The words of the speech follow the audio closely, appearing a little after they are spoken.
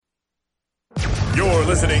You're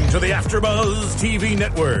listening to the AfterBuzz TV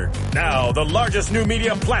Network, now the largest new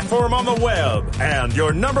media platform on the web, and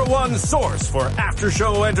your number one source for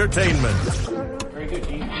after-show entertainment. Very good,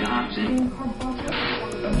 Dean Johnson.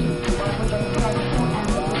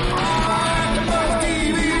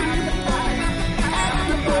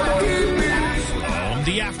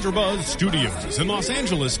 The AfterBuzz Studios in Los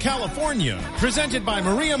Angeles, California. Presented by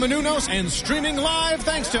Maria Menounos and streaming live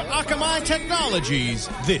thanks to Akamai Technologies.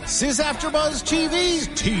 This is AfterBuzz TV's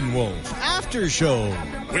Teen Wolf After Show.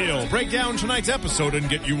 We'll break down tonight's episode and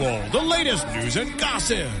get you all the latest news and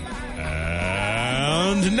gossip.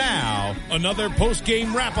 And now, another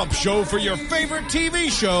post-game wrap-up show for your favorite TV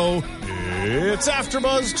show. It's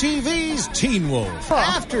AfterBuzz TV's Teen Wolf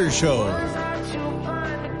After Show.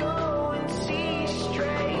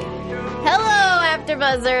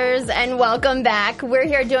 AfterBuzzers, and welcome back. We're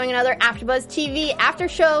here doing another AfterBuzz TV after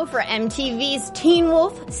show for MTV's Teen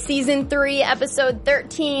Wolf Season 3, Episode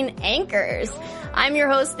 13, Anchors. I'm your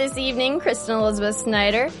host this evening, Kristen Elizabeth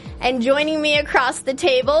Snyder, and joining me across the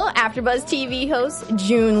table, AfterBuzz TV host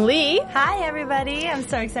June Lee. Hi, everybody. I'm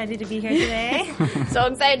so excited to be here today. So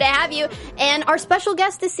excited to have you. And our special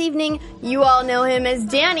guest this evening, you all know him as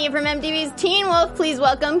Danny from MTV's Teen Wolf. Please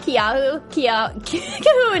welcome Keahu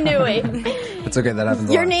Inui. It's okay, that happens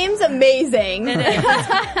a lot. Your name's amazing. It is.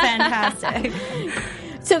 Fantastic.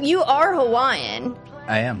 So you are Hawaiian.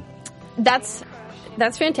 I am. That's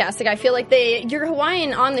fantastic. I feel like you're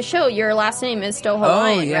Hawaiian on the show. Your last name is still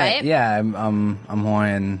Hawaiian, right? Yeah, I'm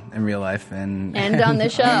Hawaiian in real life and on the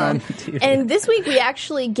show. on TV. And this week we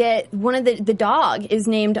actually get one of the dog is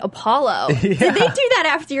named Apollo. Yeah. Did they do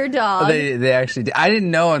that after your dog? They actually did. I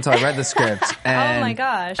didn't know until I read the script. And, oh my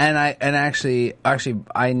gosh! And actually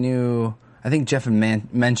I knew. I think Jeff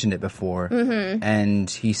had mentioned it before, and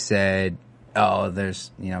he said, "Oh, there's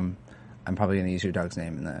I'm probably going to use your dog's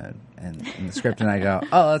name in the script." And I go,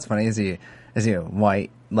 "Oh, that's funny. Is he a white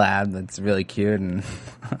lab that's really cute and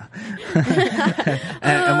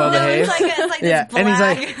and well behaved?" It's like yeah, this and he's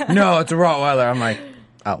black. like, "No, it's a Rottweiler." I'm like,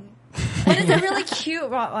 "Oh." But it's a really cute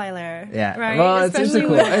Rottweiler. Yeah. Right? Well, it's just Especially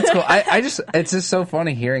cool. It's cool. It's just so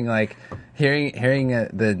funny hearing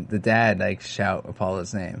the dad shout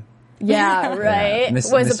Apollo's name. Yeah, right. Yeah.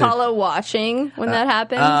 Was Mr. Apollo watching when that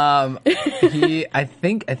happened? I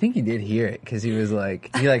think he did hear it because he was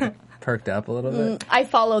he perked up a little bit. I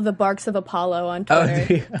follow the Barks of Apollo on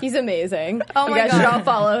Twitter. Oh, He's amazing. Oh you my guys God. should all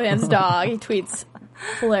follow his dog. He tweets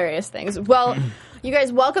hilarious things. Well, you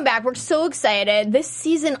guys, welcome back. We're so excited. This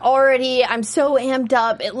season already, I'm so amped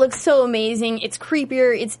up. It looks so amazing. It's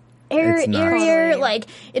creepier. It's It's nuts. airier. Totally.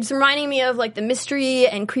 It's reminding me of the mystery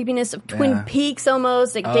and creepiness of Twin Peaks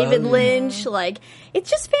almost, David Lynch. It's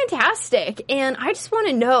just fantastic. And I just want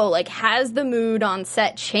to know, has the mood on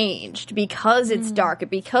set changed because it's darker,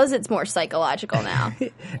 because it's more psychological now?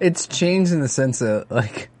 It's changed in the sense that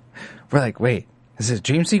we're like, wait, is it a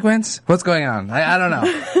dream sequence? What's going on? I don't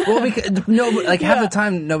know. Well, because half the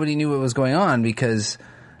time nobody knew what was going on because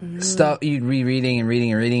stuff you'd reading and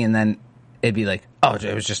reading and then it'd be like, oh,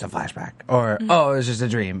 it was just a flashback, or oh, it was just a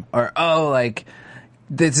dream, or oh,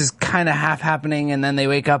 this is kind of half happening, and then they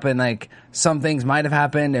wake up and some things might have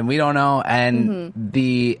happened and we don't know, and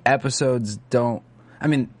the episodes don't. I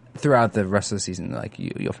mean, throughout the rest of the season,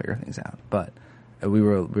 you'll figure things out, but we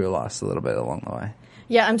were lost a little bit along the way.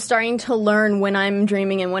 Yeah, I'm starting to learn when I'm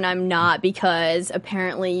dreaming and when I'm not because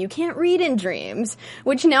apparently you can't read in dreams.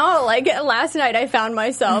 Which now, last night I found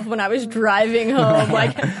myself when I was driving home,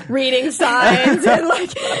 reading signs and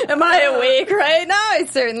am I awake right now? I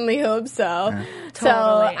certainly hope so. Yeah. So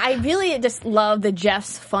Totally. I really just love the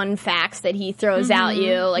Jeff's fun facts that he throws out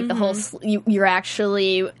you. The whole, you're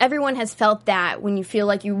actually, everyone has felt that when you feel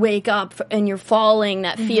like you wake up and you're falling,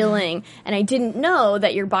 that feeling. And I didn't know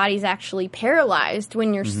that your body's actually paralyzed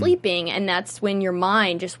when you're sleeping. And that's when your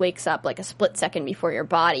mind just wakes up a split second before your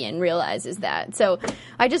body and realizes that. So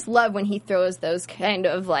I just love when he throws those kind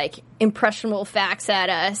of impressionable facts at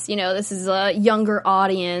us. This is a younger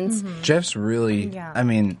audience. Jeff's really, Yeah. I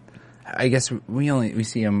mean, I guess we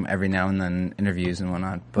see him every now and then in interviews and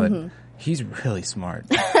whatnot, but he's really smart.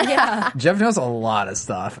 Yeah. Jeff knows a lot of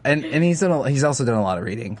stuff, and he's also done a lot of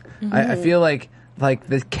reading. I feel like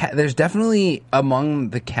there's definitely among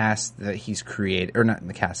the cast that he's created, or not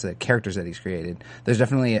the cast, the characters that he's created. There's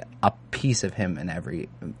definitely a piece of him in every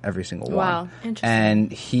single one. Wow, interesting.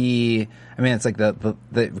 And it's it kind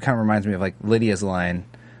of reminds me of Lydia's line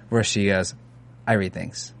where she goes, "I read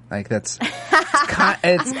things." That's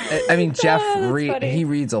Jeff he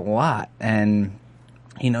reads a lot and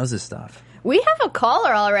he knows his stuff. We have a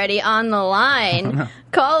caller already on the line.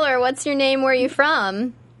 Caller, what's your name? Where are you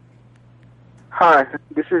from? Hi,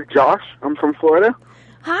 this is Josh. I'm from Florida.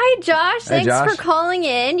 Hi, Josh. Hey, Thanks Josh. for calling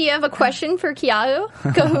in. Do you have a question for Keahu?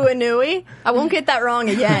 Kahuanui? I won't get that wrong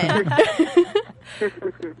again.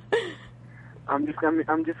 I'm just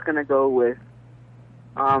gonna go with,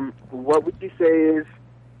 what would you say is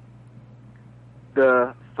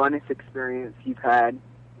the funnest experience you've had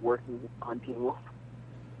working on Teen Wolf?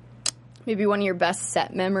 Maybe one of your best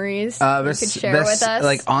set memories you could share with us.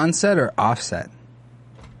 Like on set or off set?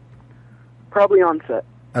 Probably on set.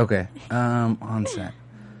 Okay. On set.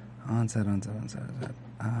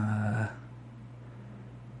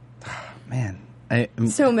 Man.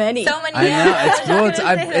 So many. I know.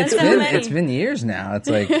 It's been years now. It's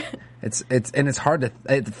like it's hard to.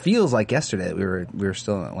 It feels like yesterday that we were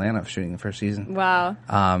still in Atlanta shooting the first season. Wow.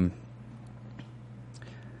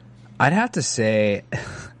 I'd have to say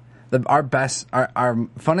our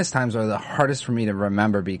funnest times are the hardest for me to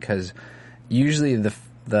remember because usually the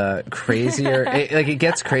crazier it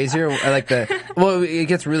gets crazier it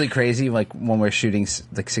gets really crazy like when we're shooting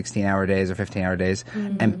like 16-hour days or 15-hour days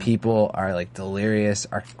and people are like delirious.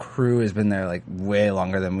 Our crew has been there like way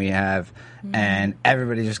longer than we have and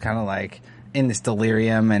everybody's just kind of like in this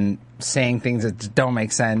delirium and saying things that just don't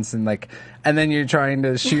make sense and then you're trying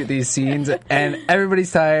to shoot these scenes and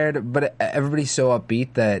everybody's tired but everybody's so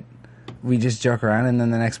upbeat that we just joke around and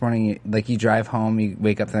then the next morning you drive home, you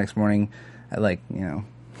wake up the next morning at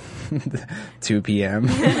 2 p.m.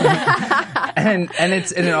 and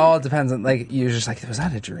it all depends on you're just like, was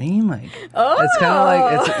that a dream? It's kind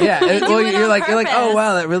of like you're like oh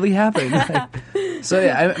wow, that really happened. So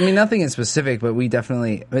yeah, I mean nothing in specific, but we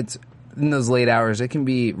definitely it's in those late hours it can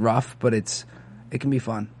be rough, but it can be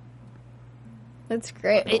fun. That's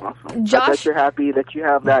great. Awesome. Josh, I bet you're happy that you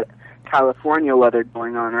have that California weather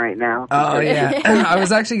going on right now. Oh yeah, I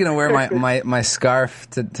was actually gonna wear my scarf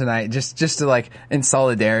tonight just to in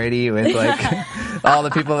solidarity with all the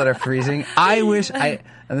people that are freezing. I wish I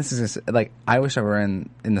were in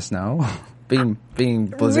the snow, being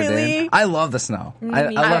blizzarded Really? in. I love the snow.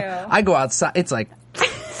 I go outside. It's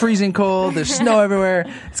freezing cold. There's snow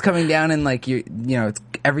everywhere. It's coming down and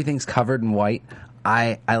everything's covered in white.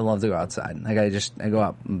 I love to go outside. I go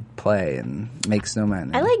out and play and make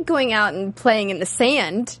snowmen. I like going out and playing in the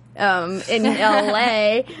sand in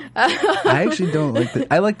LA. I actually don't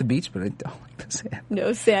I like the beach, but I don't like the sand.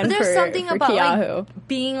 No sand. But there's something for about Keahu.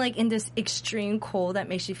 being in this extreme cold that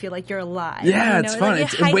makes you feel like you're alive. Yeah, it's fun.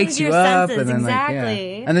 It wakes you up, and then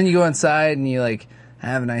exactly. and then you go inside and you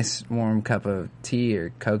have a nice warm cup of tea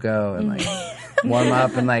or cocoa and warm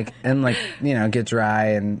up and get dry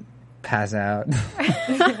and pass out.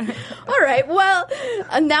 All right. Well,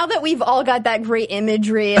 now that we've all got that great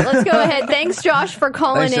imagery, let's go ahead. Thanks, Josh, for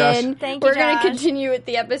calling in. Thank you, We're going to Josh. continue with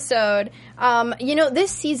the episode.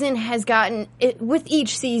 This season has gotten, with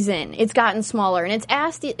each season, it's gotten smaller, and it's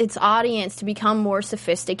asked its audience to become more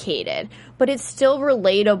sophisticated, but it's still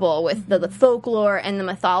relatable with the folklore and the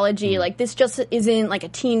mythology. This just isn't a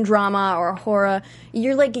teen drama or a horror.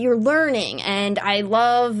 You're learning, and I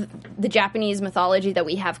love the Japanese mythology that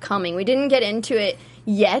we have coming. We didn't get into it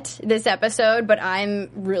yet this episode, but I'm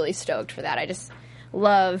really stoked for that. I just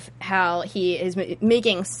love how he is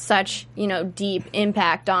making such, deep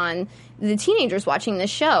impact on the teenagers watching this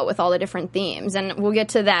show with all the different themes. And we'll get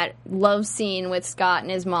to that love scene with Scott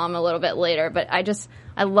and his mom a little bit later, but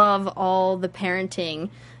I love all the parenting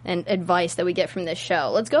and advice that we get from this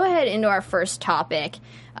show. Let's go ahead into our first topic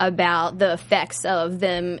about the effects of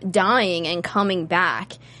them dying and coming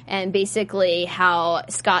back, and basically how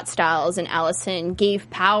Scott Stiles and Allison gave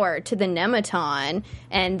power to the Nematon,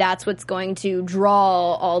 and that's what's going to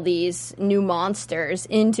draw all these new monsters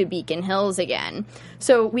into Beacon Hills again.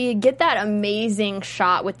 So we get that amazing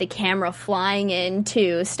shot with the camera flying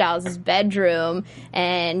into Stiles' bedroom,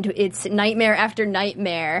 and it's nightmare after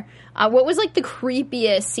nightmare. What was the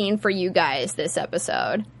creepiest scene for you guys this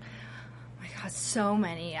episode? So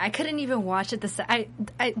many. I couldn't even watch it.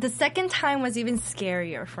 The second time was even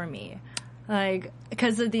scarier for me,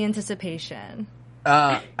 because of the anticipation.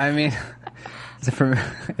 I mean, it's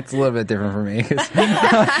a little bit different for me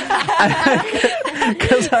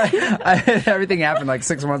because everything happened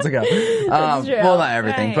 6 months ago. Well, not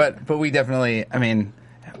everything, right. but we definitely. I mean,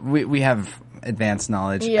 we have advanced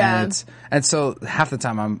knowledge, and so half the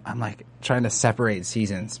time I'm trying to separate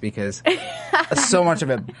seasons because so much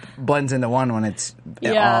of it blends into one when it's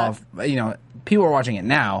all, people are watching it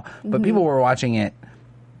now, but people were watching it,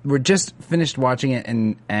 we're just finished watching it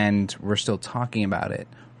and we're still talking about it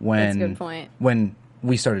when That's a good point. When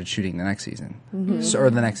we started shooting the next season,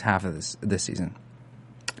 or the next half of this season.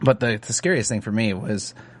 But the scariest thing for me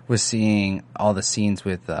was seeing all the scenes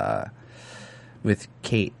with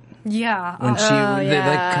Kate. Yeah. when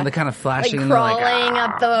she the kind of flashing Like and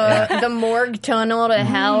they're crawling up the morgue tunnel to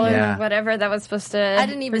hell Yeah. or whatever that was supposed to I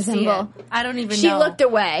didn't even see resemble. it. I don't even She know. looked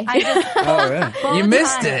away. I just, oh, really? You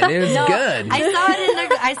missed it. It was no, good.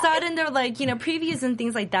 I saw it in their like, previews and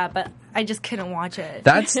things like that, but I just couldn't watch it.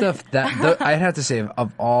 That stuff, I'd have to say,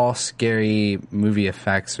 of all scary movie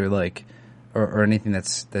effects or like, or anything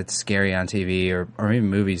that's scary on TV or even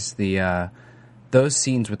movies, those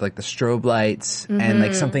scenes with like the strobe lights and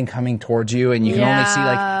like something coming towards you and you can only see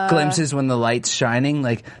like glimpses when the light's shining,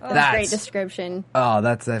 like that's Great description. Oh,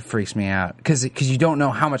 that freaks me out because you don't know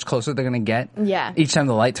how much closer they're gonna get. Yeah. Each time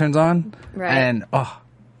the light turns on, Right. And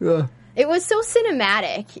It was so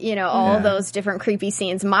cinematic, all those different creepy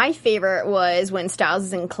scenes. My favorite was when Styles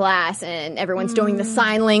is in class and everyone's doing the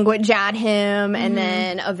sign language at him, and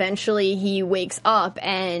then eventually he wakes up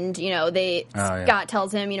and, Scott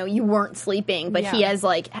tells him, you weren't sleeping, but he has,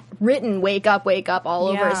 like, written wake up, all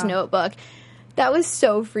over his notebook. That was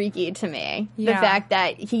so freaky to me. The fact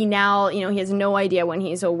that he now, he has no idea when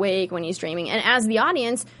he's awake, when he's dreaming. And as the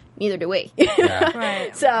audience, neither do we.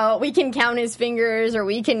 Right. So we can count his fingers or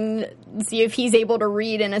we can see if he's able to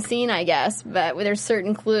read in a scene, I guess. But there's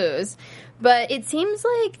certain clues. But it seems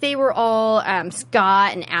like they were all,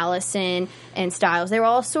 Scott and Allison and Styles, they were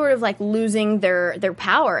all sort of like losing their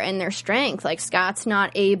power and their strength. Like Scott's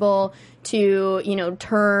not able to,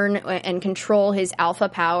 turn and control his alpha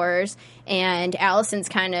powers. And Allison's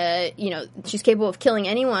kind of, she's capable of killing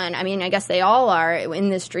anyone. I mean, I guess they all are in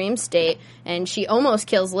this dream state. And she almost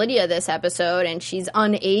kills Lydia this episode, and she's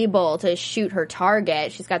unable to shoot her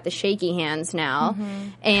target. She's got the shaky hands now.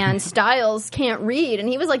 And Styles can't read. And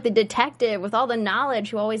he was like the detective with all the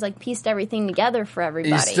knowledge who always like pieced everything together for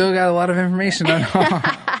everybody. you still got a lot of information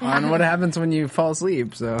on what happens when you fall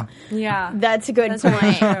asleep. So Yeah. That's a good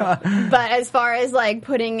point. But as far as like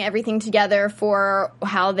putting everything together for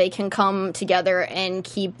how they can come together and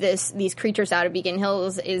keep these creatures out of Beacon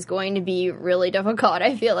Hills is going to be really difficult.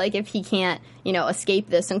 I feel like if he can't, escape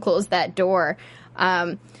this and close that door.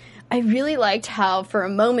 I really liked how for a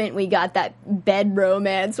moment we got that bed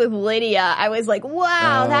romance with Lydia. I was like,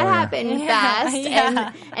 wow, that happened fast.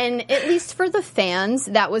 Yeah. And at least for the fans,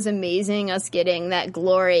 that was amazing, us getting that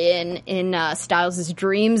glory in Styles'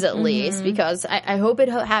 dreams at least, because I hope it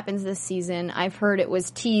happens this season. I've heard it was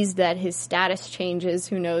teased that his status changes.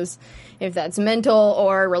 Who knows if that's mental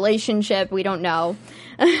or relationship. We don't know.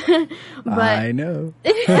 But I know.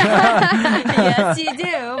 Yes, you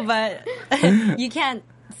do, but you can't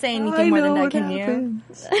say anything more than that, can you?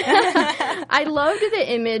 I loved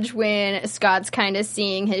the image when Scott's kind of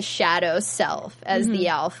seeing his shadow self as the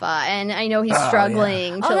alpha, and I know he's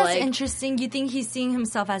struggling to Oh, that's like. interesting. You think he's seeing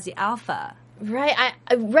himself as the alpha? Right,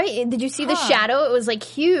 right. Did you see the shadow? It was like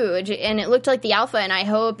huge, and it looked like the alpha. And I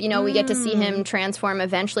hope we get to see him transform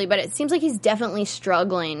eventually. But it seems like he's definitely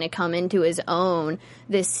struggling to come into his own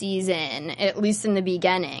this season, at least in the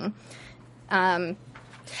beginning.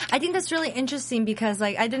 I think that's really interesting because,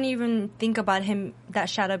 like, I didn't even think about that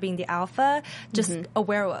shadow being the alpha, just a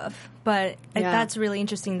werewolf. But that's really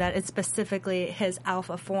interesting that it's specifically his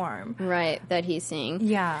alpha form. Right, that he's seeing.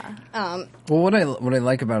 Yeah. Well, what I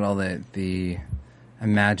like about all the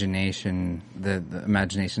imagination, the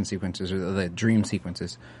imagination sequences or the dream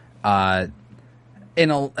sequences, and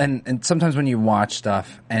sometimes when you watch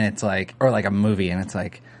stuff and it's like, or like a movie and it's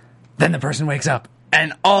like, then the person wakes up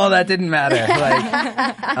and all that didn't matter.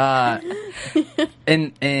 Like,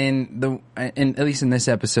 in at least in this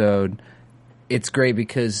episode, it's great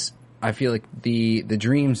because I feel like the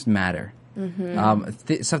dreams matter.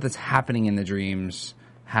 Stuff that's happening in the dreams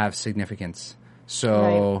have significance.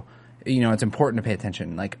 So, it's important to pay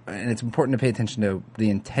attention. Like, and it's important to pay attention to the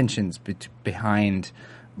intentions behind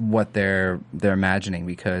what they're imagining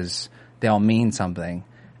because they all mean something.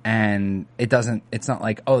 And it's not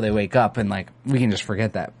like, oh, they wake up and like, we can just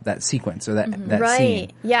forget that sequence or that Right.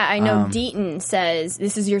 scene. Yeah, I know Deaton says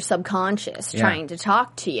this is your subconscious trying to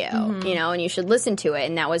talk to you, and you should listen to it.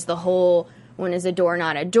 And that was the whole, when is a door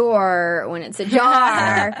not a door, when it's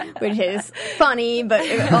ajar, which is funny, but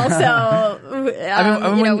also,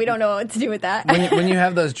 we don't know what to do with that. When you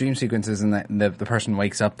have those dream sequences and the person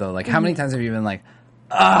wakes up though, like how many times have you been like,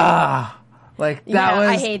 like that was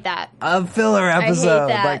I hate that. a filler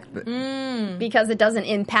episode. I hate that. Because it doesn't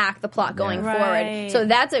impact the plot going forward. So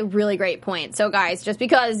that's a really great point. So guys, just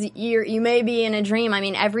because you may be in a dream, I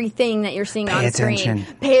mean, everything that you're seeing on screen,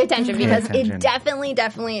 pay attention because it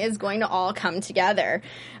definitely is going to all come together.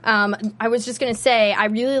 I was just going to say, I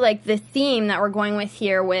really like the theme that we're going with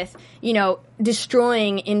here with,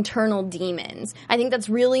 destroying internal demons. I think that's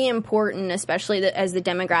really important, especially as the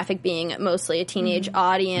demographic being mostly a teenage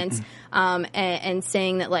audience. and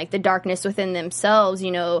saying that like the darkness within themselves,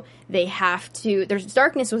 you know, they have to, there's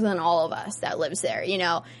darkness within all of us that lives there, you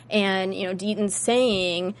know, and, you know, Deaton's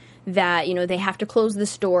saying that, you know, they have to close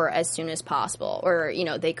this door as soon as possible, or, you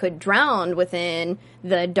know, they could drown within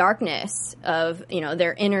the darkness of, you know,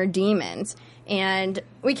 their inner demons. And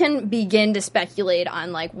we can begin to speculate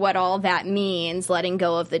on, like, what all that means, letting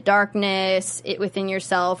go of the darkness within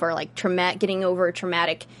yourself, or, like, getting over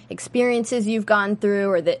traumatic experiences you've gone through,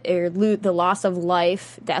 or the loss of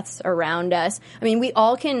life, deaths around us. I mean, we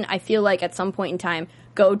all can, I feel like, at some point in time,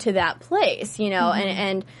 go to that place, you know,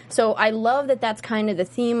 and so I love that that's kind of the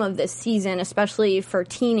theme of this season, especially for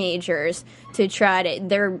teenagers, to try to,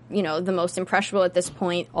 they're, you know, the most impressionable at this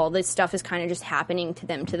point. All this stuff is kind of just happening to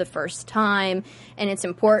them to the first time, and it's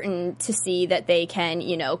important to see that they can,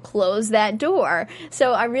 you know, close that door.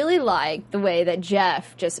 So I really like the way that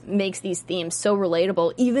Jeff just makes these themes so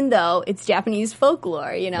relatable, even though it's Japanese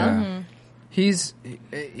folklore, you know? Yeah.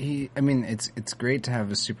 I mean, it's great to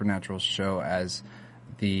have a supernatural show as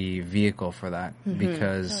the vehicle for that,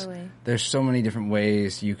 because there's so many different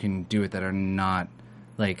ways you can do it that are not,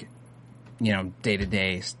 like, you know,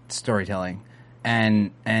 day-to-day storytelling,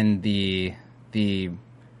 and the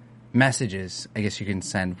messages, I guess, you can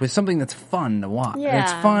send with something that's fun to watch. Yeah.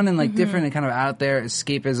 It's fun and, like, different and kind of out there,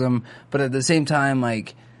 escapism, but at the same time,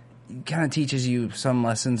 like, kind of teaches you some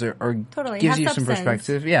lessons, or gives you some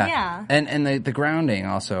perspective. Yeah. And the grounding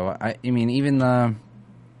also. I mean, even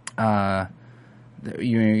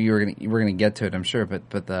we're gonna get to it, I'm sure, but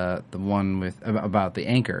the one with about the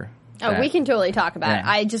anchor. We can totally talk about it.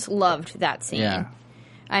 I just loved that scene. Yeah.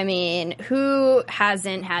 I mean, who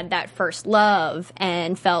hasn't had that first love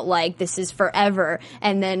and felt like this is forever,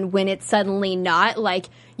 and then when it's suddenly not, like,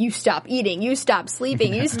 you stop eating, you stop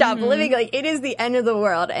sleeping, you stop living, like, it is the end of the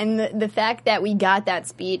world. And the fact that we got that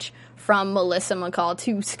speech from Melissa McCall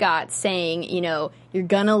to Scott saying, you know, you're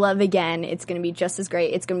gonna love again, it's gonna be just as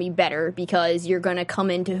great, it's gonna be better, because you're gonna come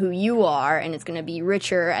into who you are, and it's gonna be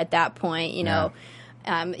richer at that point, you know.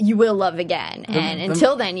 You will love again, and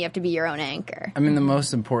until then, you have to be your own anchor. I mean, the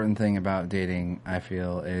most important thing about dating, I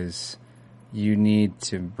feel, is you need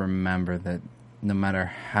to remember that no matter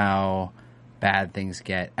how bad things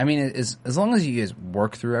get, I mean, as long as you guys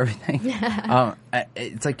work through everything,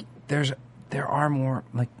 it's like there's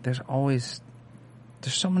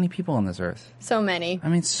so many people on this earth. So many. I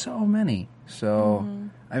mean, so many. So,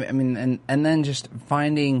 I mean, and then just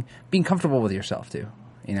being comfortable with yourself too.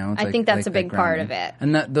 You know, I think that's a big part of it.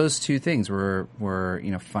 And those two things were,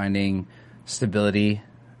 you know, finding stability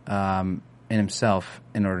in himself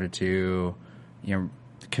in order to, you know,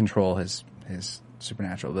 control his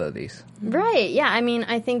supernatural abilities. Right. Yeah. I mean,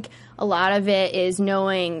 I think a lot of it is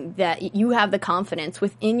knowing that you have the confidence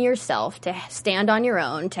within yourself to stand on your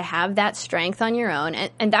own, to have that strength on your own.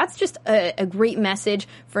 And that's just a great message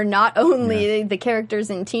for not only the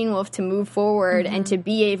characters in Teen Wolf to move forward and to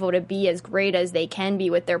be able to be as great as they can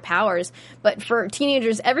be with their powers, but for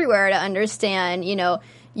teenagers everywhere to understand, you know,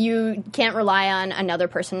 you can't rely on another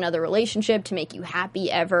person, another relationship to make you happy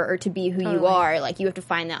ever, or to be who you are. Like, you have to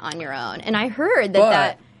find that on your own. And I heard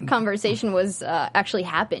that conversation was actually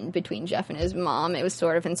happened between Jeff and his mom. It was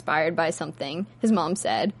sort of inspired by something his mom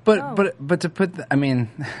said. But to put, I mean,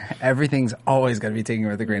 everything's always got to be taken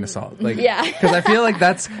with a grain of salt. Like, because I feel like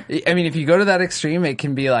that's, I mean, if you go to that extreme, it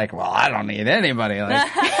can be like, well, I don't need anybody. Like,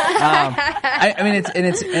 I mean,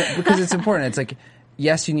 it's because it's important. It's like,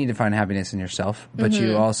 yes, you need to find happiness in yourself, but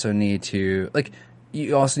you also need to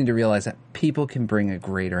realize that people can bring a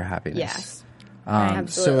greater happiness. Yes.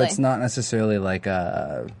 So it's not necessarily like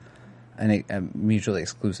a mutually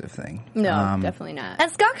exclusive thing. No, definitely not.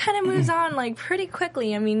 And Scott kind of moves on, like, pretty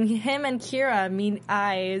quickly. I mean, him and Kira meet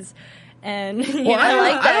eyes. And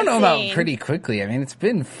I don't know about pretty quickly. I mean, it's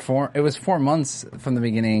been 4 months from the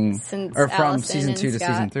beginning, since or from Allison season 2 to Scott.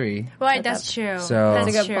 season 3. Right, that's true. So that's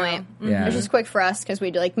a good point. Yeah. Which is quick for us because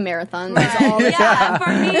we do like marathons all the time. Yeah,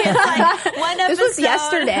 for me, it's like one episode. This was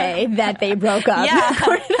yesterday that they broke up.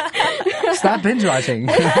 Yeah. Stop binge watching.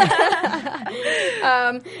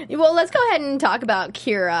 Well, let's go ahead and talk about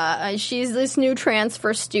Kira. She's this new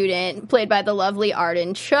transfer student played by the lovely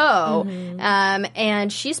Arden Cho.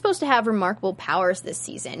 And she's supposed to have remarkable powers this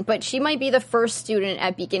season, but she might be the first student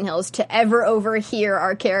at Beacon Hills to ever overhear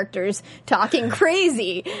our characters talking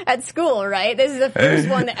crazy at school, right? This is the first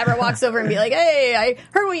one that ever walks over and be like, hey, I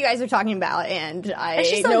heard what you guys are talking about, and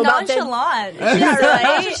she's know so about nonchalant. Yeah,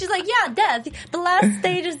 right? She's like, yeah, death. The last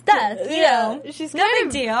stage is death. You know, she's no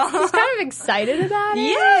kind big deal. She's kind of excited about it.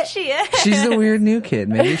 Yeah, she is. She's the weird new kid.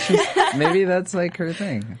 Maybe that's like her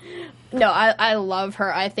thing. No, I love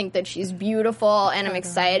her. I think that she's beautiful, and I'm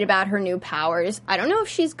excited about her new powers. I don't know if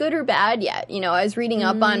she's good or bad yet. You know, I was reading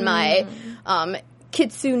up on my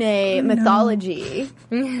Kitsune mythology.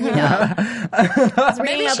 You know.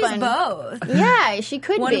 Maybe she's both. Yeah, she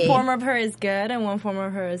could One be. form of her is good and one form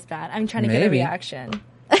of her is bad. I'm trying to get a reaction.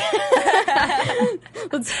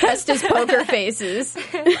 Let's test his poker faces.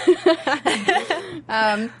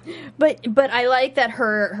 But I like that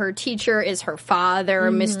her teacher is her father,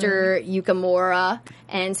 Mr. Yukimura,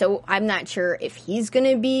 and so I'm not sure if he's going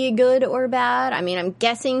to be good or bad. I mean, I'm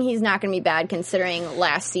guessing he's not going to be bad considering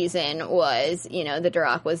last season was, you know, the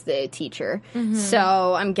Durak was the teacher.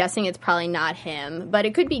 So I'm guessing it's probably not him, but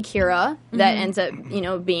it could be Kira that ends up, you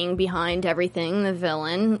know, being behind everything, the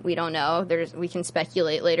villain. We don't know. We can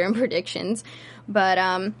speculate later in predictions. But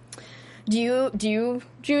do you,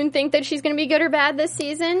 June, think that she's going to be good or bad this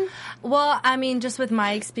season? Well, I mean, just with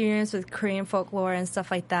my experience with Korean folklore and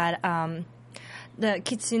stuff like that, the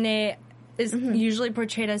kitsune is usually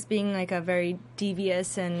portrayed as being like a very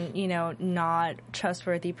devious and, you know, not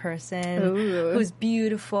trustworthy person who's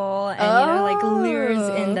beautiful and, you know, like lures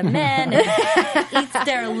in the men and eats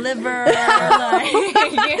their liver, like,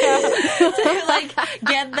 you know, to like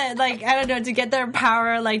get the, like, I don't know, to get their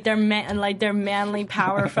power, like their manly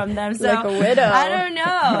power from them. So like a widow.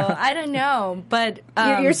 I don't know, but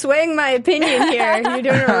you're swaying my opinion here. You're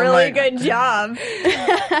doing a really good job.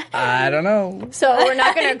 I don't know. So we're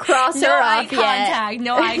not going to cross her off yet.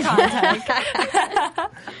 No eye contact.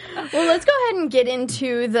 Well, let's go ahead and get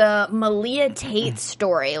into the Malia Tate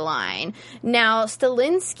storyline. Now,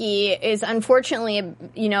 Stilinski is unfortunately,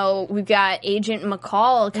 you know, we've got Agent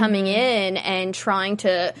McCall coming in and trying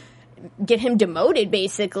to get him demoted,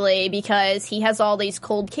 basically, because he has all these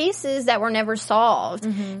cold cases that were never solved.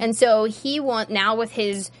 And so he now with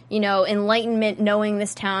his, you know, enlightenment, knowing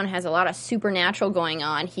this town has a lot of supernatural going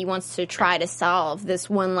on, he wants to try to solve this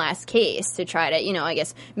one last case to try to, you know, I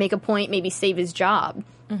guess make a point, maybe save his job.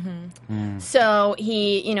 So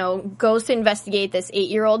he, you know, goes to investigate this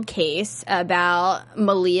 8-year-old case about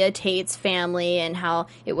Malia Tate's family and how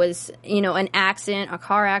it was, you know, an accident, a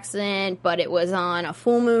car accident, but it was on a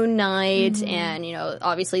full moon night, and, you know,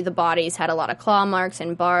 obviously the bodies had a lot of claw marks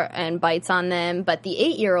and bites on them, but the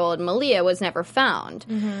 8-year-old Malia was never found.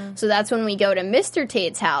 So that's when we go to Mr.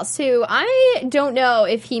 Tate's house, who I don't know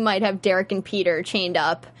if he might have Derek and Peter chained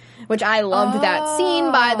up, which I loved that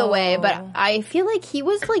scene, by the way, but I feel like he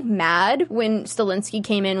was, like, mad when Stilinski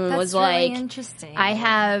came in and was really like, interesting. I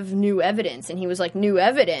have new evidence. And he was like, new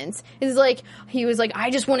evidence? He was like, I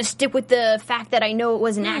just want to stick with the fact that I know it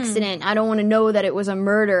was an accident. I don't want to know that it was a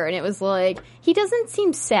murder. And it was like, he doesn't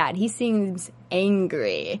seem sad. He seems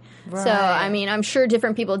angry. Right. So, I mean, I'm sure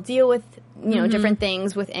different people deal with, you know, different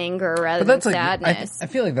things with anger rather than sadness. I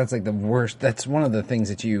feel like that's like the worst. That's one of the things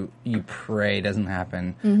that you pray doesn't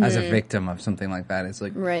happen as a victim of something like that. It's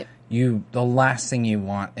like the last thing you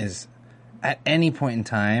want is at any point in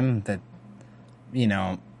time that, you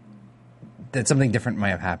know, that something different might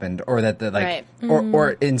have happened, or that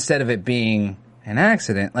or instead of it being an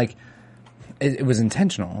accident, like it was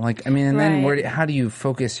intentional. Like, I mean, and then how do you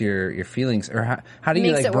focus your feelings, or how do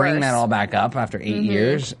you like bring that all back up after 8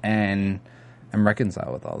 years and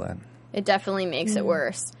reconcile with all that? It definitely makes it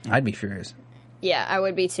worse. I'd be furious. Yeah, I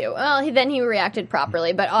would be too. Well, then he reacted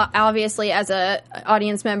properly, but obviously as a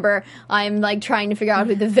audience member, I'm like trying to figure out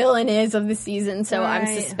who the villain is of the season, so I'm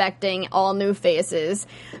suspecting all new faces.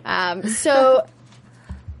 So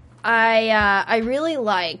I really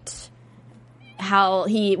liked how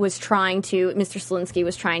he was Mr. Stilinski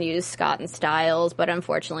was trying to use Scott and Styles, but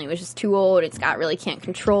unfortunately he was just too old. Scott really can't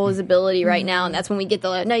control his ability right now, and that's when we get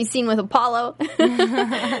the nice scene with Apollo,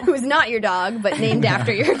 who is not your dog, but named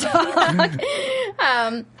after your dog.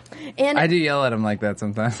 And I do yell at him like that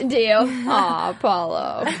sometimes. Do you? Aw,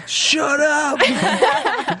 Apollo. Shut up!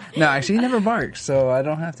 No, actually he never barks, so I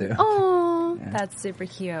don't have to. Oh, that's super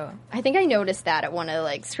cute. I think I noticed that at one of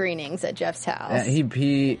the screenings at Jeff's house.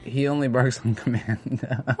 He only barks on command.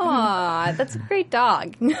 Aw, that's a great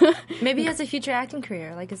dog. Maybe he has a future acting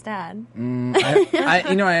career like his dad. I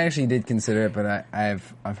actually did consider it, but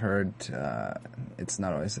I've heard it's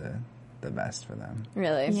not always the best for them.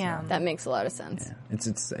 Really? Yeah. That makes a lot of sense.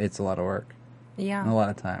 Yeah. It's a lot of work. Yeah. And a lot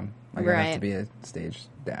of time. Like, I have to be a stage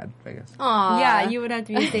dad, I guess. Aww. Yeah, you would have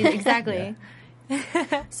to be a stage, exactly.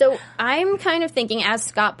 So I'm kind of thinking, as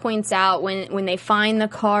Scott points out, when they find the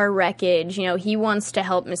car wreckage, you know, he wants to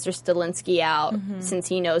help Mr. Stilinski out since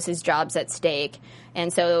he knows his job's at stake.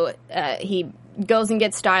 And so he goes and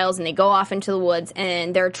gets Styles, and they go off into the woods,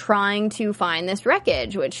 and they're trying to find this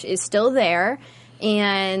wreckage, which is still there.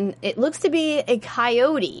 And it looks to be a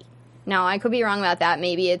coyote. Now, I could be wrong about that.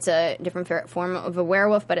 Maybe it's a different form of a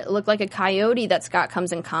werewolf, but it looked like a coyote that Scott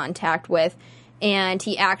comes in contact with. And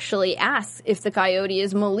he actually asks if the coyote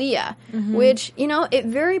is Malia, which, it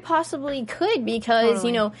very possibly could because,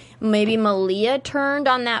 maybe Malia turned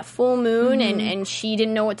on that full moon and she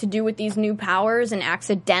didn't know what to do with these new powers and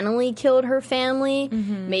accidentally killed her family.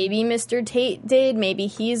 Maybe Mr. Tate did. Maybe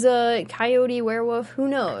he's a coyote werewolf. Who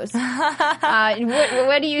knows?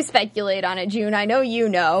 What do you speculate on it, June? I know you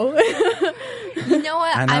know. You know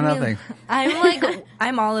what? I know nothing.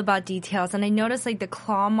 I'm all about details, and I noticed the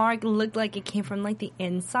claw mark looked like it came from the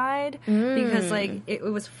inside because it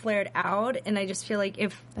was flared out, and I just feel like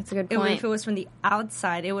if that's a good point. If it was from the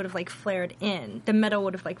outside, it would have flared in. The metal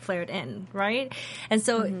would have flared in, right? And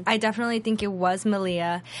so I definitely think it was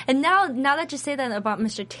Malia. And now that you say that about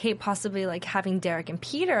Mr. Tate possibly having Derek and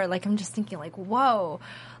Peter, I'm just thinking whoa.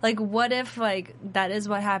 What if that is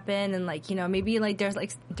what happened, and maybe they're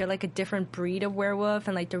a different breed of werewolf,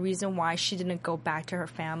 and the reason why she didn't go back to her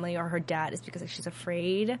family or her dad is because she's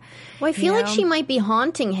afraid. Well, I feel like she might be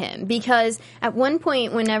haunting him because at one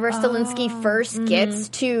point, whenever Stilinski first gets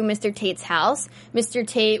to Mr. Tate's house, Mr.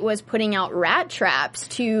 Tate was putting out rat traps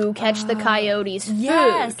to catch the coyote's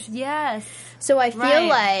food. Yes. So I feel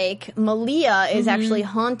like Malia is actually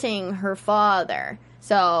haunting her father.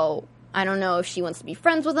 So I don't know if she wants to be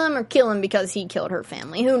friends with him or kill him because he killed her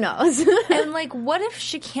family. Who knows? And what if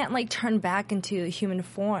she can't turn back into human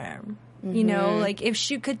form? You know, if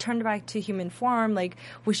she could turn back to human form,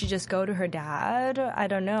 would she just go to her dad? I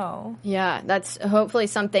don't know. Yeah, that's hopefully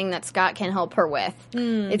something that Scott can help her with.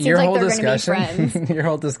 It seems Your like whole they're going to be friends. Your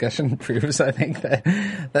whole discussion proves, I think,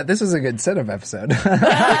 that this was a good setup episode. Because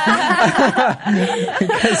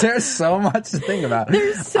there's so much to think about.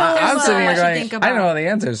 There's so I'm much sitting here to going, think about. I know all the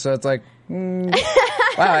answers, so it's wow,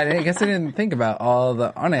 I guess I didn't think about all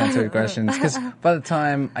the unanswered questions. Because by the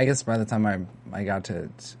time I got to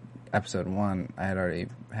episode 1, I had already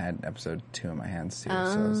had episode 2 in my hands too. So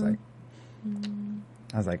I was like,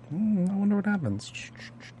 I wonder what happens.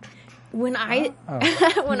 When I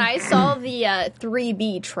saw the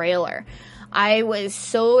 3B trailer, I was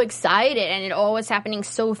so excited, and it all was happening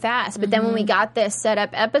so fast. But then when we got this setup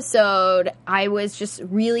episode, I was just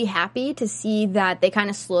really happy to see that they kind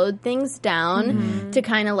of slowed things down to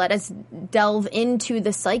kind of let us delve into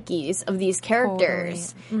the psyches of these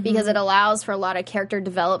characters because it allows for a lot of character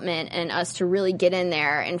development and us to really get in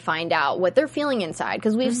there and find out what they're feeling inside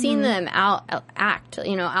because we've seen them act,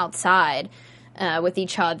 outside. With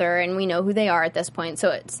each other, and we know who they are at this point. So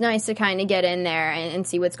it's nice to kind of get in there and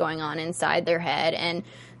see what's going on inside their head. And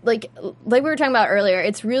like we were talking about earlier,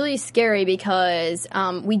 it's really scary because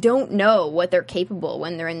we don't know what they're capable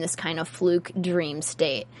when they're in this kind of fluke dream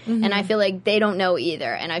state. And I feel like they don't know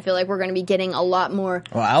either. And I feel like we're going to be getting a lot more...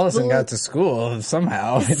 Well, Allison got to school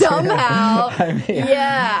somehow. Somehow.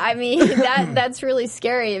 I mean, that's really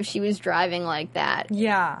scary if she was driving like that.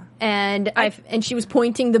 Yeah. And she was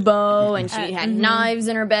pointing the bow, and she had knives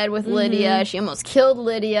in her bed with Lydia. She almost killed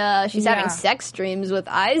Lydia. She's having sex dreams with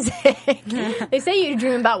Isaac. They say you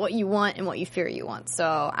dream about what you want and what you fear you want.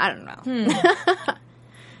 So, I don't know.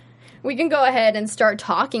 We can go ahead and start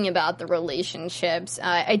talking about the relationships.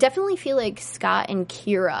 I definitely feel like Scott and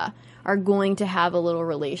Kira are going to have a little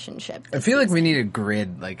relationship. I feel like we need a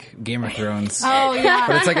grid, like Game of Thrones. Oh, yeah.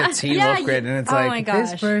 But it's like a Teen Wolf grid, and it's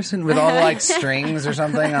this person with all like strings or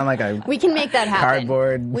something on like a we can make that happen.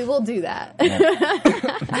 Cardboard. We will do that. Yeah.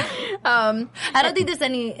 I don't think there's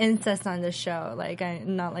any incest on this show.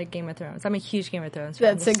 Not like Game of Thrones. I'm a huge Game of Thrones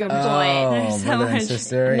fan. That's a good point. Oh, so brother and much.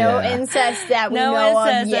 Sister. No incest that we know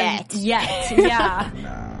of yet. Yeah.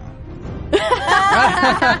 No.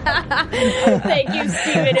 Thank you,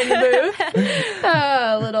 Steven in the booth.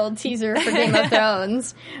 A little teaser for Game of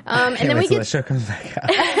Thrones. And then we till get the show comes back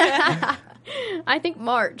out. I think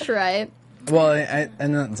March, right? Well,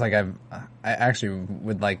 and then it's like I actually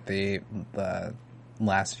would like the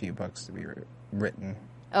last few books to be written.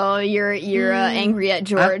 Oh, you're angry at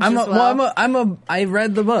George as well. I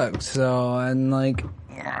read the books, so and like.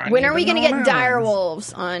 When are we going to get dire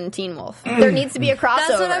wolves on Teen Wolf? There needs to be a crossover.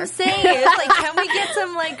 That's what I'm saying. It's can we get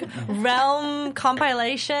some realm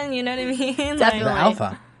compilation? You know what I mean? Definitely. The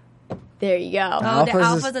alpha. There you go. Oh, the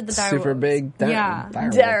alphas at the dire super wolves. big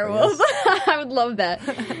dire wolf. I would love that.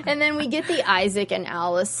 And then we get the Isaac and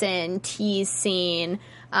Allison tease scene.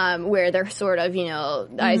 Where they're sort of,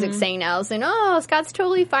 Isaac saying to Allison, oh, Scott's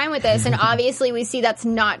totally fine with this. And obviously we see that's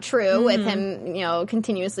not true with him,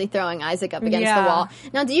 continuously throwing Isaac up against the wall.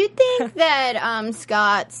 Now, do you think that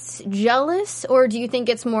Scott's jealous, or do you think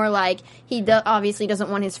it's more like he obviously doesn't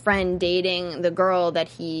want his friend dating the girl that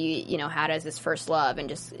he, had as his first love and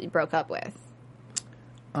just broke up with?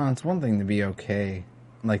 It's one thing to be okay,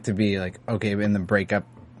 like to be like okay in the breakup,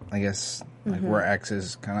 I guess, like where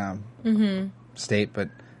exes kind of state, but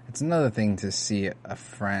it's another thing to see a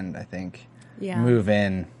friend, I think, move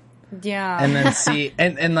in. Yeah. And then see,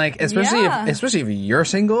 and like, especially if you're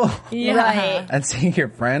single. Yeah. Right. And seeing your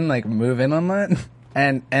friend, like, move in on that.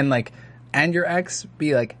 And your ex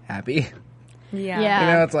be, like, happy. Yeah. You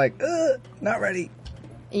know, it's like, not ready.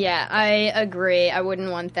 Yeah, I agree. I wouldn't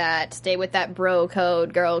want that. Stay with that bro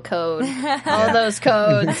code, girl code, all those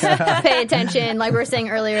codes. Pay attention. Like we were saying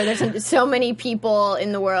earlier, there's so many people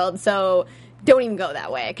in the world, so don't even go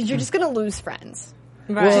that way because you're just going to lose friends.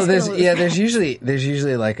 Right. Well, there's usually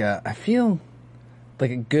like I feel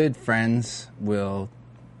like a good friends will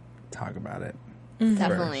talk about it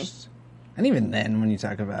Definitely. first. And even then, when you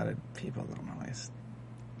talk about it, people don't always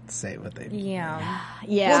say what they do. Yeah.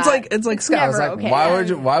 Yeah. Well, it's like Scott. It's never like, okay.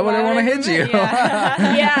 why would I want to hit you?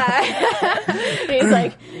 Yeah. He's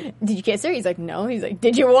like, did you kiss her? He's like, no. He's like,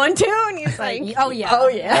 did you want to? And he's like, oh yeah. Oh,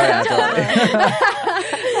 yeah.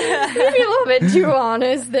 Maybe a little bit too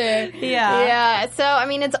honest there. Yeah. Yeah. So, I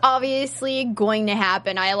mean, it's obviously going to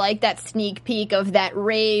happen. I like that sneak peek of that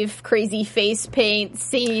rave, crazy face paint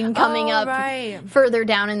scene coming up further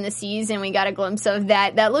down in the season. We got a glimpse of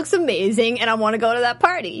that. That looks amazing, and I want to go to that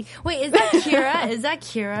party. Wait, is that Kira? Is that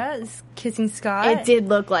Kira kissing Scott? It did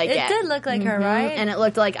look like it. It did look like her, right? And it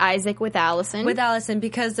looked like Isaac with Allison. With Allison,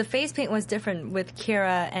 because the face paint was different with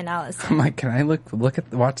Kira and Allison. I'm like, can I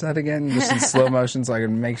watch that again, just in slow motion, so I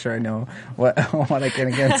can make sure I know what I can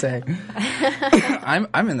again say.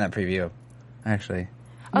 I'm in that preview, actually.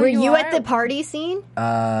 Were you at the party scene?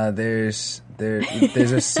 There's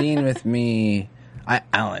a scene with me.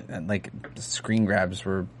 Alan, like screen grabs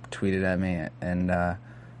were tweeted at me, and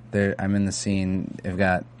I'm in the scene. I've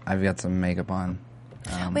got some makeup on.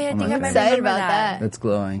 Wait, I think I'm excited about that. That's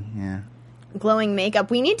glowing, yeah. Glowing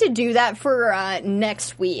makeup. We need to do that for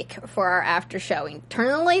next week for our after show. We turn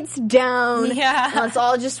the lights down. Yeah. Let's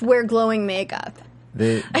all just wear glowing makeup.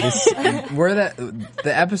 The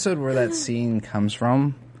episode where that scene comes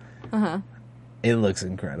from, it looks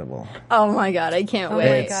incredible. Oh my god, I can't wait.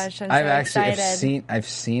 Oh my gosh, I'm so excited. I've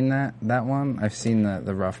seen that one. I've seen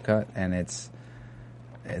the rough cut, and it's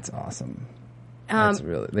awesome.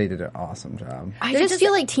 They did an awesome job. I just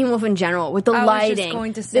feel like Teen Wolf in general with the lighting, just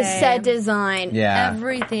going to say, the set design,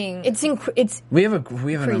 everything. It's we have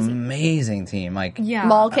an amazing team. Like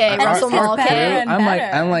Mulcahy, Russell Mulcahy.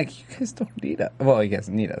 I'm like you guys don't need us. Well, you guys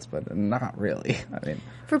need us, but not really. I mean,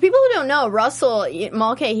 for people who don't know, Russell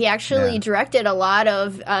Mulcahy, he actually directed a lot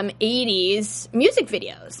of 80s music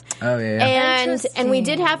videos. Oh yeah. And we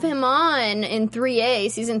did have him on in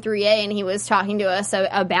season 3A, and he was talking to us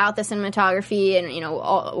about the cinematography and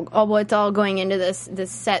all what's all going into this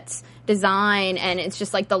set's design, and it's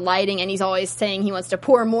just like the lighting, and he's always saying he wants to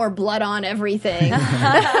pour more blood on everything.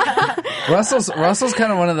 Russell's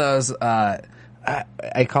kind of one of those.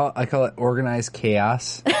 I call it organized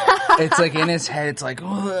chaos. It's like in his head, it's like,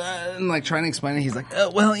 and like trying to explain it. He's like,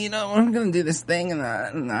 well, I'm going to do this thing, and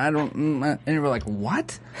I don't, and we're like,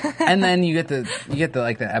 what? And then you get the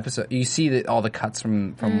like the episode, you see all the cuts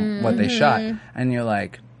from what they shot, and you're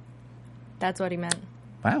like, that's what he meant.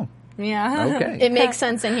 Wow. Yeah. Okay. It makes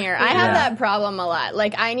sense in here. I have that problem a lot.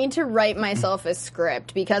 Like, I need to write myself a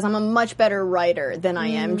script because I'm a much better writer than I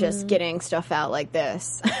am just getting stuff out like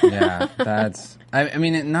this. Yeah, that's. I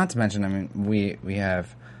mean, not to mention. I mean, we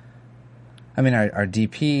have. I mean, our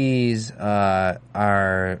DPs,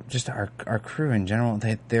 our crew in general.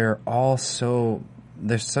 They're all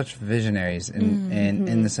they're such visionaries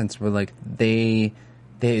in the sense where like they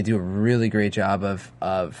do a really great job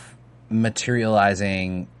of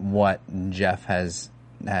materializing what Jeff has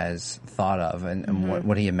thought of and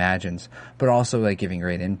what he imagines, but also like giving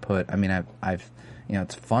great input. I mean, I've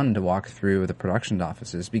it's fun to walk through the production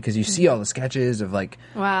offices because you see all the sketches of like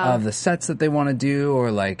of the sets that they want to do,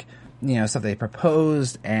 or like stuff they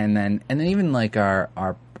proposed, and then even like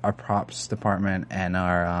our props department and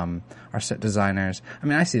our set designers. I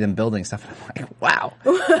mean, I see them building stuff, and I'm like, wow,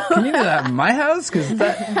 can you do that in my house? Because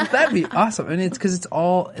that'd be awesome. And it's because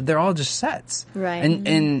they're all just sets, right?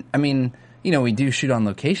 And I mean, we do shoot on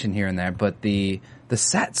location here and there, but the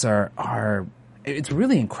sets are it's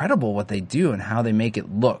really incredible what they do and how they make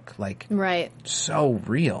it look like so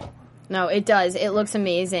real. No, it does. It looks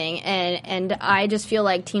amazing, and I just feel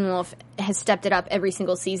like Teen Wolf has stepped it up every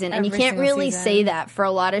single season, and you Every can't single really season. say that for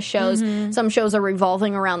a lot of shows. Some shows are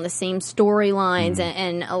revolving around the same storylines,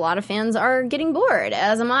 and a lot of fans are getting bored,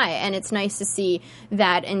 as am I. And it's nice to see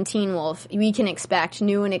that in Teen Wolf we can expect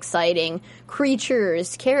new and exciting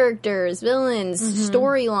creatures, characters, villains,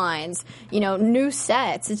 storylines, new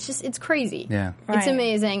sets. It's crazy. Yeah. It's Right.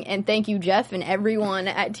 amazing. And thank you, Jeff, and everyone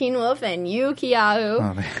at Teen Wolf, and you,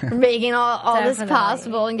 Kiahu, for making all this Definitely.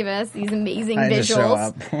 possible and giving us these amazing I visuals. just show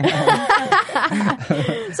up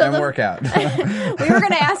So and the- work out. We were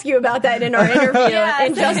going to ask you about that in our interview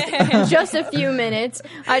in just a few minutes.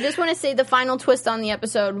 I just want to say the final twist on the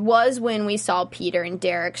episode was when we saw Peter and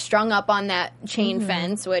Derek strung up on that chain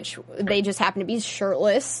fence, which they just happened to be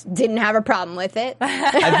shirtless. Didn't have a problem with it.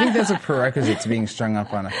 I think that's a prerequisite to being strung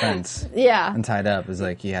up on a fence Yeah. and tied up. Is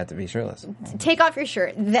like you had to be shirtless. Take off your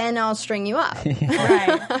shirt, then I'll string you up.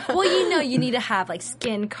 Right. Well, you need to have like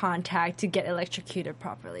skin contact to get electrocuted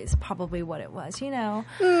properly. Is probably what it was. Yeah,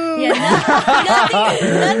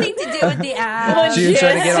 nothing to do with the ass. June's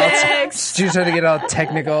trying to get all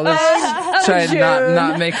technical. Try and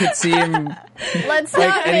not make it seem Let's like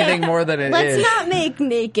not anything make, more than it Let's is. not make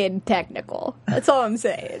naked technical. That's all I'm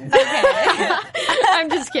saying. I'm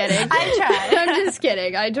just kidding. I tried. I'm just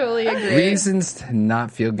kidding. I totally agree. Reasons to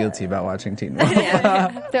not feel guilty about watching Teen Wolf.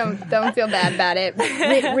 Don't feel bad about it.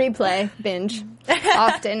 Replay, binge,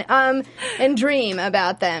 often. And dream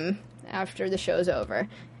about them after the show's over.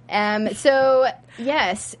 So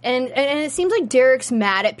yes, and it seems like Derek's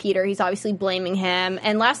mad at Peter. He's obviously blaming him.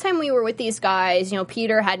 And last time we were with these guys,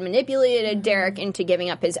 Peter had manipulated Derek into giving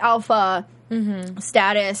up his alpha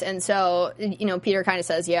status, and so Peter kind of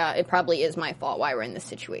says, "Yeah, it probably is my fault why we're in this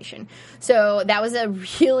situation." So that was a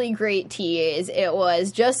really great tease. It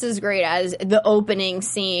was just as great as the opening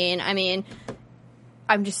scene. I mean,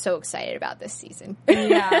 I'm just so excited about this season.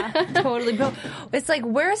 Yeah, totally. But it's like,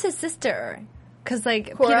 where's his sister? Because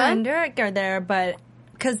Peter and Derek are there, but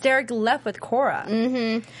because Derek left with Cora.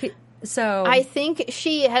 Mm-hmm. So I think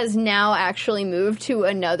she has now actually moved to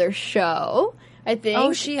another show. I think.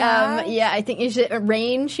 Oh, she has? Yeah, I think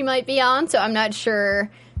Rain she might be on, so I'm not sure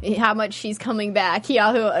how much she's coming back.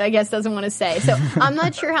 Yahoo, I guess, doesn't want to say. So I'm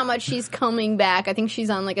not sure how much she's coming back. I think she's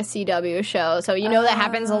on like a CW show. So that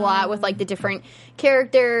happens a lot with like the different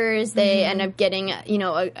characters. They end up getting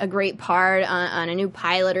a great part on a new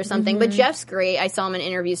pilot or something. But Jeff's great. I saw him in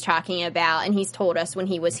interviews talking about, and he's told us when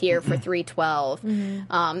he was here for 312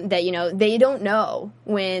 that they don't know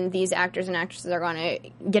when these actors and actresses are going to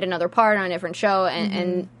get another part on a different show,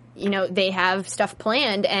 and they have stuff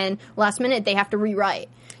planned, and last minute they have to rewrite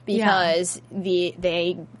because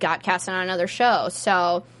they got cast on another show.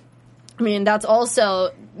 So, I mean, that's also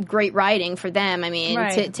great writing for them. I mean,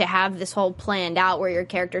 Right. to have this whole planned out where your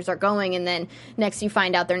characters are going, and then next you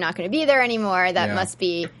find out they're not going to be there anymore. That must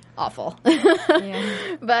be awful.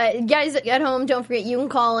 But guys at home, don't forget, you can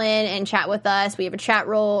call in and chat with us. We have a chat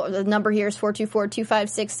roll. The number here is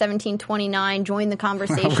 424-256-1729. Join the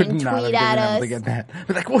conversation. Tweet at us. To get that.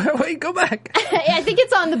 Be like, wait, go back. I think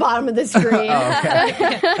it's on the bottom of the screen.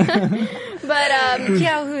 But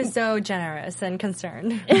yeah, who's so generous and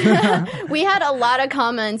concerned. we had a lot of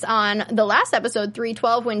comments on the last episode,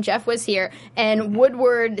 312, when Jeff was here, and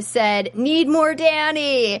Woodward said, "Need more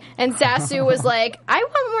Danny," and Sasu was like, "I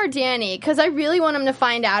want more Danny because I really want him to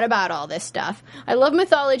find out about all this stuff. I love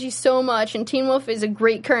mythology so much, and Teen Wolf is a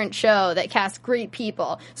great current show that casts great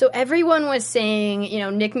people." So everyone was saying,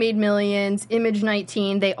 Nick Made Millions, Image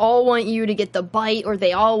 19, they all want you to get the bite, or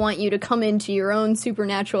they all want you to come into your own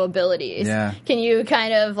supernatural abilities. Yeah. Can you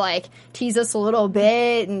kind of tease us a little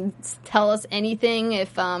bit and tell us anything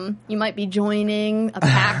if you might be joining a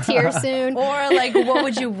pact here soon? Or what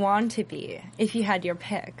would you want to be if you had your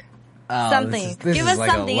pick? Something. This Give is us like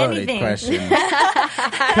something, a loaded anything. question.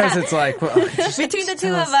 Because it's like, Between the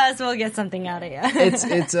two of us, we'll get something out of you.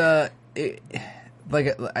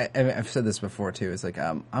 I've said this before too. It's like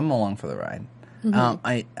I'm along for the ride.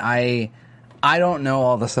 I don't know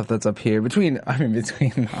all the stuff that's up here between our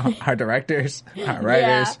directors, our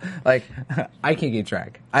writers. I can't keep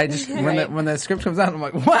track. I just when the script comes out, I'm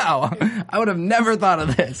like, wow, I would have never thought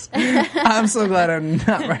of this. I'm so glad I'm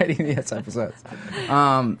not writing these episodes.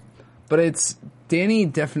 But it's Danny.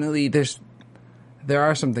 Definitely, there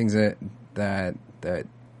are some things that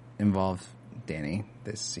involve Danny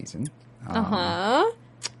this season. God,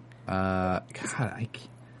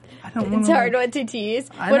 I don't know. It's hard what to tease.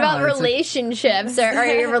 What know, about it's relationships? Are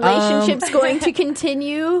your relationships going to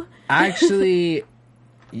continue? Actually,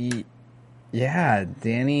 yeah,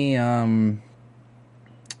 Danny.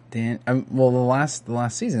 The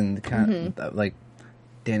last season,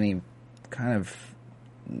 Danny kind of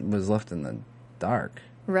was left in the dark.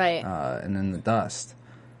 Right. And In the Dust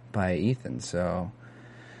by Ethan. So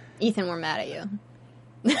Ethan, we're mad at you.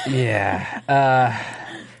 yeah,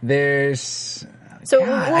 there's. So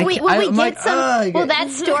God, will that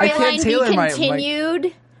storyline be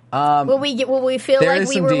continued? Will we feel like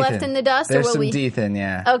we were left in the dust? There's or will some we? Dethan,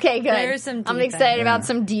 yeah. Okay, good. There's some I'm Dethan. excited about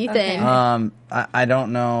some Dethan. Okay. I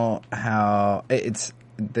don't know how it's.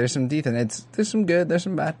 There's some Dethan. There's some good. There's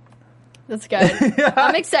some bad. That's good.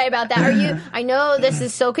 I'm excited about that. I know this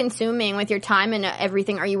is so consuming with your time and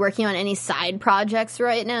everything. Are you working on any side projects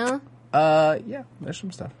right now? Yeah, there's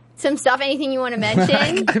some stuff. Some stuff, anything you want to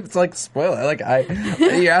mention? It's like spoiler. Like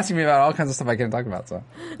you're asking me about all kinds of stuff I can't talk about. So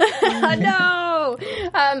no.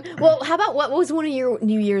 Well, how about what was one of your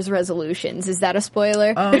New Year's resolutions? Is that a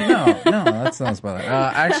spoiler? No, that's not a spoiler.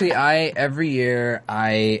 Actually, every year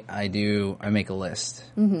I make a list.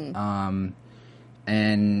 Mm-hmm.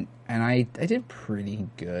 And I did pretty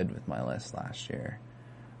good with my list last year.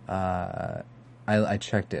 I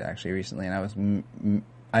checked it actually recently, and I was.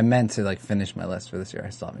 I meant to finish my list for this year. I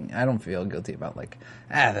still haven't. I don't feel guilty about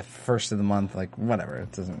the first of the month, whatever.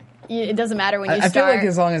 It doesn't. It doesn't matter when you I start. feel like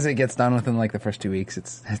as long as it gets done within the first 2 weeks,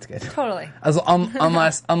 it's good. Totally.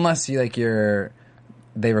 Unless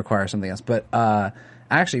they require something else. But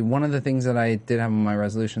actually, one of the things that I did have on my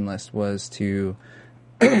resolution list was to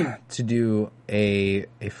do a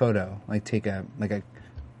photo, take a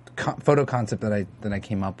photo concept that I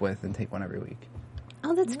came up with and take one every week.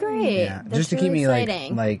 Oh, that's great. Yeah, that's just to really keep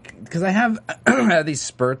exciting. me because I have these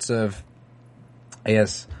spurts of, I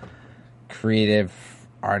guess, creative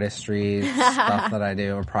artistry stuff that I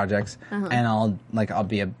do or projects, and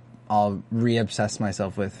I'll re-obsess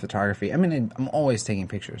myself with photography. I mean, I'm always taking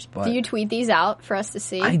pictures, but do you tweet these out for us to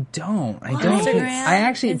see? I don't. Instagram? I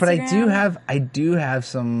actually, but Instagram? I do have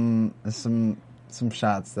some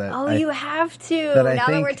shots that. You have to. That now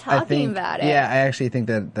that we're talking about it. Yeah, I actually think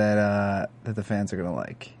that the fans are gonna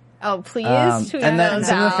like. Oh, please tweet and those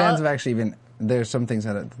some out. of the fans have actually been. There's some things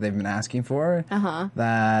that they've been asking for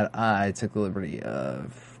that I took the liberty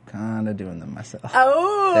of kind of doing them myself.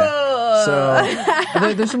 Oh, yeah.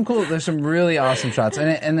 So there's some really awesome shots,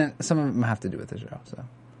 and then some of them have to do with the show. So.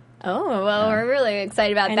 Oh, well, we're really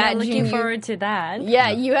excited about that. I'm looking forward to that.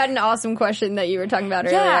 Yeah, you had an awesome question that you were talking about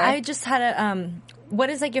earlier. Yeah, I just had a,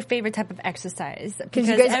 what is your favorite type of exercise? Because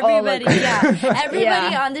you guys everybody, everybody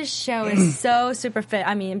Yeah. on this show is so super fit.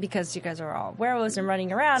 I mean, because you guys are all werewolves and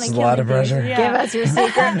running around and It's a lot of killing pressure. things. Yeah. Give us your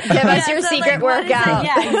secret. Give us your secret what is it? workout.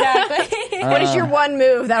 Yeah, exactly. What is your one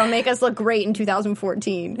move that'll make us look great in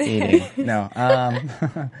 2014? Eating. No.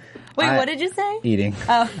 Wait, what did you say? Eating.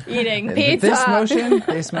 Oh, Eating pizza.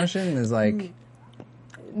 This motion is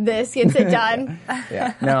This gets it done.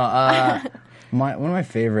 Yeah. No. One of my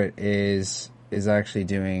favorite is actually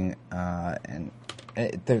doing their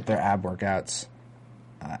ab workouts.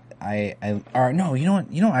 You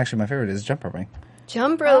know what? Actually, my favorite is jump roping.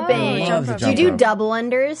 Jump roping. I love the Do you jump do rope. double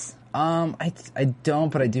unders? I don't,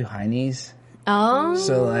 but I do high knees. Oh.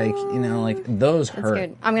 So those hurt. That's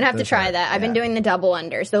good. I'm gonna have to try that. I've been doing the double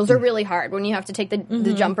unders. Those are really hard when you have to take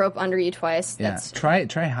the jump rope under you twice. Yeah. That's Try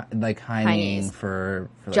high kneeing knees.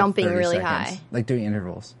 for Jumping 30 really seconds. high. Doing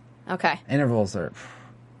intervals. okay. Intervals are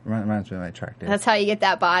reminds me of my track day. That's how you get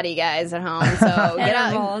that body, guys, at home. So get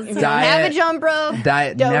out. Intervals. If you don't have a Diet. jump rope,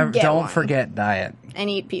 Diet. don't get don't one. forget diet. And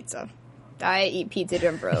eat pizza. Diet, eat pizza,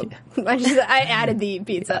 jump rope. I added the eat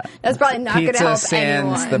pizza. That's probably not going to Pizza help sans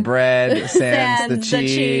anyone. the bread, sans the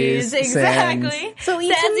cheese, exactly. So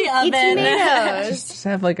eat, Sans the eat oven. tomatoes. Just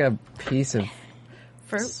have a piece of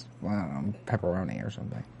Fruit. I don't know, pepperoni or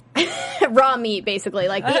something. Raw meat, basically. Eat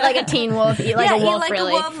like a teen wolf. Eat like a wolf, eat like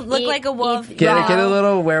really. a wolf. Look like a wolf. Eat Get raw. a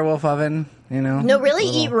little werewolf oven. No, really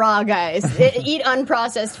eat raw, guys. Eat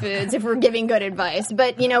unprocessed foods if we're giving good advice.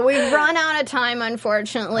 But, we've run out of time,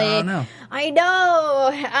 unfortunately. Oh, no. I know.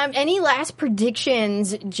 Any last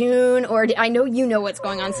predictions, June? Or I know you know what's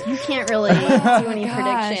going on, so you can't really do any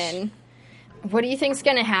prediction. What do you think's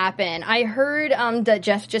going to happen? I heard that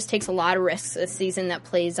Jeff just takes a lot of risks this season that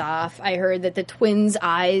plays off. I heard that the twins'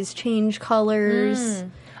 eyes change colors.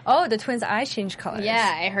 Oh, the twins' eyes change colors.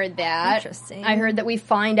 Yeah, I heard that. Interesting. I heard that we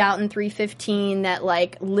find out in 315 that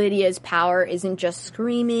Lydia's power isn't just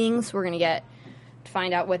screaming, so we're gonna get to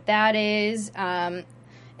find out what that is.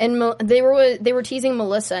 And they were teasing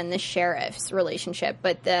Melissa and the sheriff's relationship,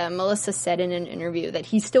 but Melissa said in an interview that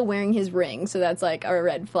he's still wearing his ring, so that's a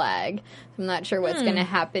red flag. I'm not sure what's going to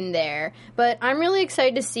happen there, but I'm really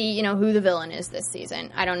excited to see who the villain is this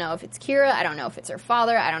season. I don't know if it's Kira, I don't know if it's her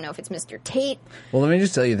father, I don't know if it's Mr. Tate. Well, let me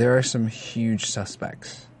just tell you, there are some huge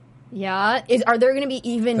suspects. Yeah, are there going to be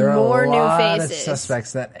even There are more a new lot faces? of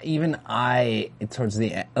suspects that even towards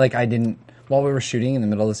the end, I didn't. while we were shooting in the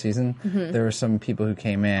middle of the season, there were some people who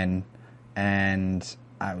came in, and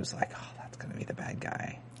I was like, "Oh, that's gonna be the bad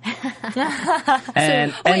guy,"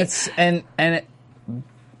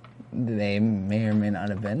 they may or may not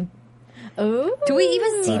have been. Ooh. Do we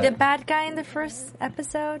even see the bad guy in the first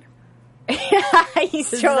episode?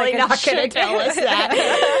 He's totally not going to tell us that.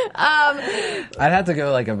 I'd have to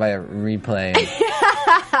go by a replay.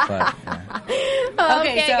 But, yeah.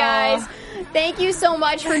 Okay, guys. Thank you so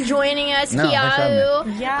much for joining us,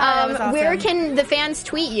 Keahu. Yeah, that was awesome. Where can the fans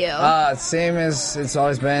tweet you? Same as it's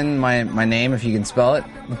always been. My name, if you can spell it.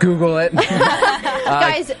 Google it.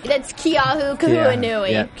 Guys, that's Keahu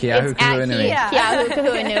Kahuanui. Yeah, Keahu Kahuanui. Keahu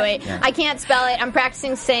Kahuanui. Yeah. I can't spell it. I'm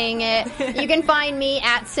practicing saying it. You can find me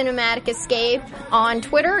at Cinematic Escape on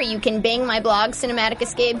Twitter. You can bang my blog, Cinematic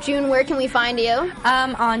Escape. June, where can we find you?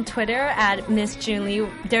 On Twitter at Miss June Lee.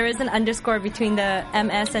 There is an underscore between the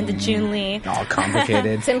MS and the June Lee. All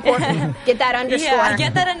complicated. It's important. Get that underscore. Yeah,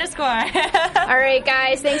 get that underscore. All right,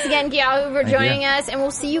 guys. Thanks again, Keahu, for joining us, and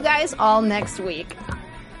we'll see you guys all next week.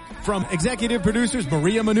 From executive producers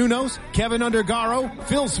Maria Menounos, Kevin Undergaro,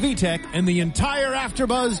 Phil Svitek, and the entire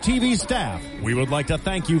AfterBuzz TV staff, we would like to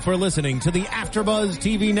thank you for listening to the AfterBuzz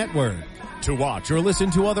TV network. To watch or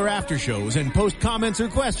listen to other after shows and post comments or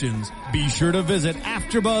questions, be sure to visit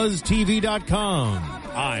AfterBuzzTV.com.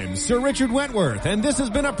 I'm Sir Richard Wentworth, and this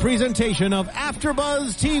has been a presentation of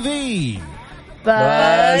AfterBuzz TV.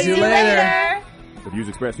 Buzz you later. The views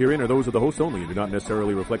expressed herein are those of the hosts only and do not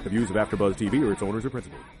necessarily reflect the views of AfterBuzz TV or its owners or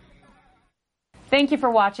principals. Thank you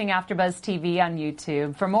for watching AfterBuzz TV on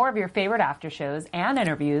YouTube. For more of your favorite after shows and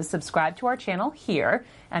interviews, subscribe to our channel here,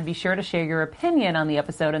 and be sure to share your opinion on the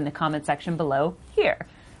episode in the comment section below here.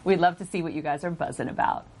 We'd love to see what you guys are buzzing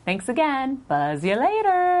about. Thanks again. Buzz you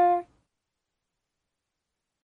later.